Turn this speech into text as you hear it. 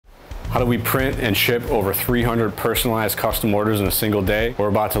How do we print and ship over 300 personalized custom orders in a single day? We're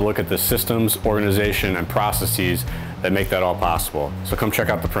about to look at the systems, organization, and processes that make that all possible. So come check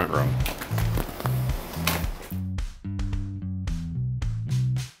out the print room.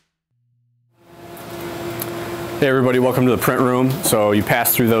 Hey everybody, welcome to the print room. So you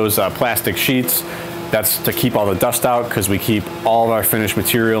pass through those plastic sheets. That's to keep all the dust out, because we keep all of our finished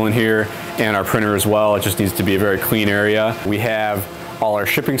material in here and our printer as well. It just needs to be a very clean area. We have all our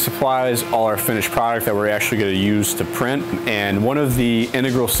shipping supplies, all our finished product that we're actually going to use to print. And one of the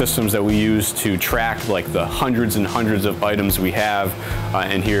integral systems that we use to track like the hundreds and hundreds of items we have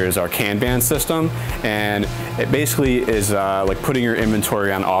in here is our Kanban system. And it basically is like putting your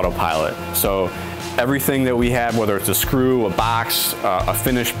inventory on autopilot. So everything that we have, whether it's a screw, a box, a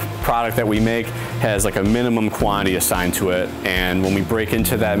finished product that we make, has like a minimum quantity assigned to it. And when we break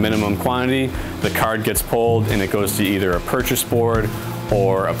into that minimum quantity, the card gets pulled and it goes to either a purchase board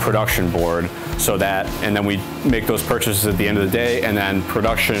or a production board, and then we make those purchases at the end of the day, and then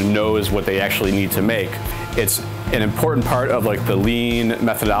production knows what they actually need to make. It's an important part of like the lean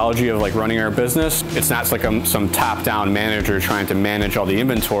methodology of like running our business. It's not like some top-down manager trying to manage all the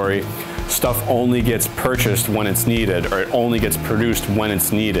inventory. Stuff only gets purchased when it's needed, or it only gets produced when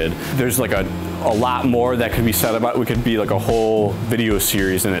it's needed. There's like a lot more that could be said about. We could be like a whole video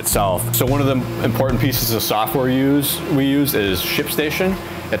series in itself. So one of the important pieces of software we use is ShipStation.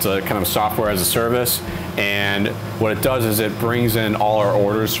 It's a kind of software as a service, and what it does is it brings in all our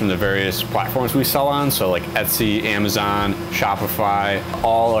orders from the various platforms we sell on. So like Etsy, Amazon, Shopify,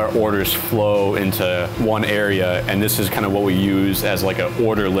 all our orders flow into one area, and this is kind of what we use as like an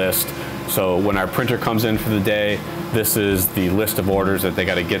order list. So when our printer comes in for the day, this is the list of orders that they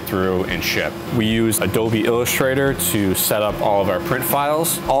got to get through and ship. We use Adobe Illustrator to set up all of our print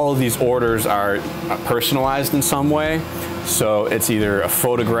files. All of these orders are personalized in some way. So it's either a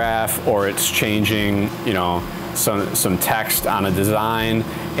photograph or it's changing, you know, some text on a design.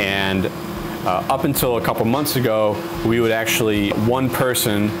 And up until a couple months ago, one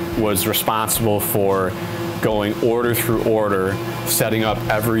person was responsible for going order through order, setting up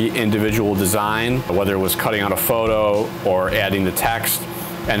every individual design, whether it was cutting out a photo or adding the text,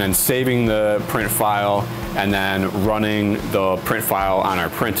 and then saving the print file and then running the print file on our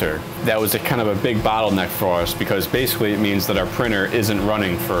printer. That was a kind of a big bottleneck for us, because basically it means that our printer isn't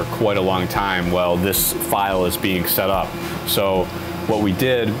running for quite a long time while this file is being set up. So what we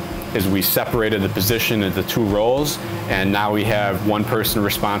did is we separated the position into two roles, and now we have one person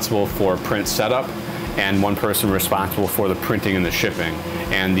responsible for print setup and one person responsible for the printing and the shipping.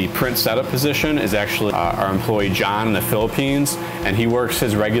 And the print setup position is actually our employee John in the Philippines, and he works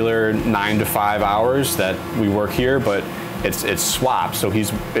his regular 9 to 5 hours that we work here, but it's swapped, so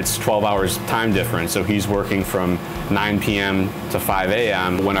it's 12 hours time difference, so he's working from 9 p.m. to 5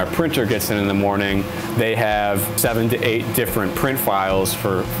 a.m. When our printer gets in the morning, they have 7 to 8 different print files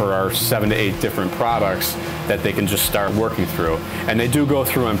for our 7 to 8 different products that they can just start working through. And they do go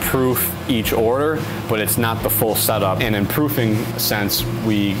through and proof each order, but it's not the full setup. And in proofing sense,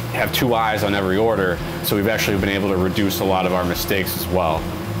 we have 2 eyes on every order, so we've actually been able to reduce a lot of our mistakes as well.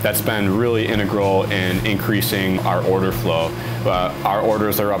 That's been really integral in increasing our order flow. Our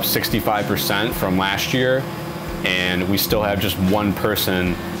orders are up 65% from last year, and we still have just one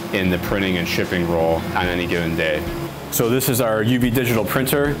person in the printing and shipping role on any given day. So this is our UV digital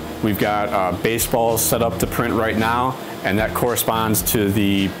printer. We've got baseballs set up to print right now, and that corresponds to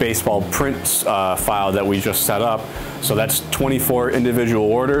the baseball print file that we just set up. So that's 24 individual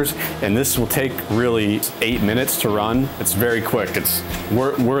orders, and this will take really 8 minutes to run. It's very quick.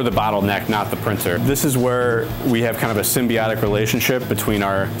 We're the bottleneck, not the printer. This is where we have kind of a symbiotic relationship between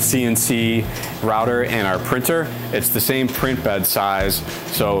our CNC router and our printer. It's the same print bed size,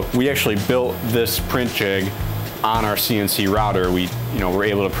 so we actually built this print jig on our CNC router. We're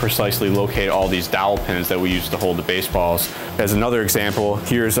able to precisely locate all these dowel pins that we use to hold the baseballs. As another example,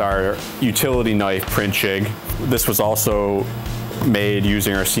 here's our utility knife print jig. This was also made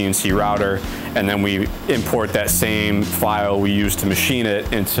using our CNC router, and then we import that same file we use to machine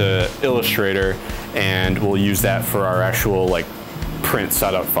it into Illustrator, and we'll use that for our actual like print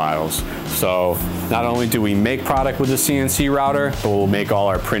setup files. So not only do we make product with the CNC router, but we'll make all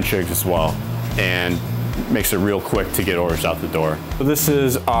our print jigs as well, and makes it real quick to get orders out the door. So this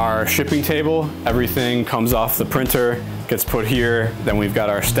is our shipping table. Everything comes off the printer, gets put here. Then we've got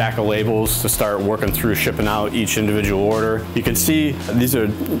our stack of labels to start working through shipping out each individual order. You can see these are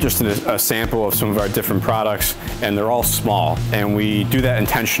just a sample of some of our different products, and they're all small. And we do that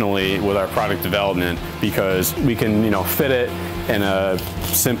intentionally with our product development because we can, fit it in a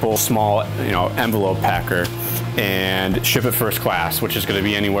simple, small, envelope packer. and ship it first class, which is going to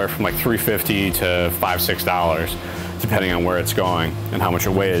be anywhere from like $3.50 to $5-6, depending on where it's going and how much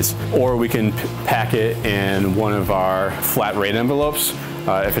it weighs. Or we can pack it in one of our flat rate envelopes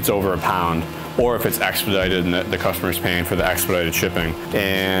if it's over a pound, or if it's expedited and the customer's paying for the expedited shipping.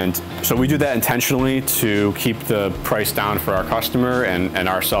 And so we do that intentionally to keep the price down for our customer and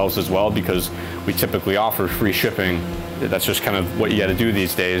ourselves as well, because we typically offer free shipping. That's just kind of what you got to do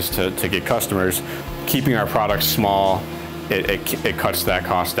these days to get customers. Keeping our products small, it cuts that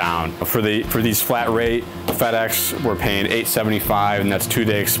cost down. For these flat rate FedEx, we're paying $8.75, and that's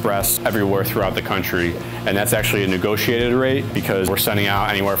 2-day express everywhere throughout the country. And that's actually a negotiated rate because we're sending out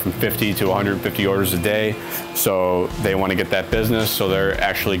anywhere from 50 to 150 orders a day. So they want to get that business, so they're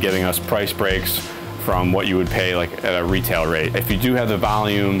actually giving us price breaks from what you would pay like at a retail rate. If you do have the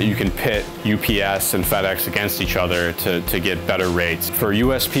volume, you can pit UPS and FedEx against each other to get better rates. For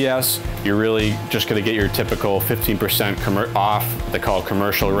USPS, you're really just gonna get your typical 15% off, they call it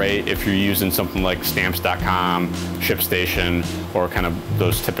commercial rate, if you're using something like Stamps.com, ShipStation, or kind of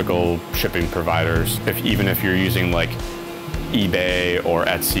those typical shipping providers. Even if you're using like eBay or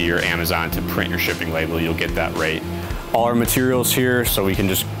Etsy or Amazon to print your shipping label, you'll get that rate. All our materials here, so we can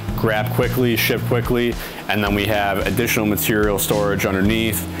just grab quickly, ship quickly, and then we have additional material storage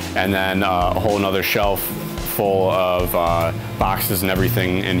underneath, and then a whole nother shelf full of boxes and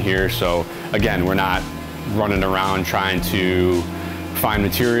everything in here. So again, we're not running around trying to find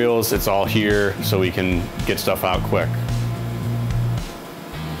materials. It's all here so we can get stuff out quick.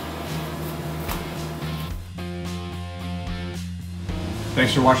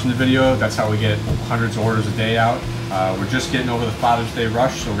 Thanks for watching the video. That's how we get hundreds of orders a day out. We're just getting over the Father's Day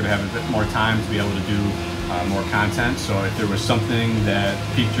rush, so we're gonna have a bit more time to be able to do more content. So if there was something that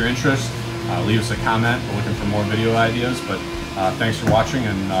piqued your interest, leave us a comment. We're looking for more video ideas, but thanks for watching,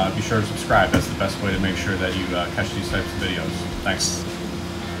 and be sure to subscribe. That's the best way to make sure that you catch these types of videos. Thanks.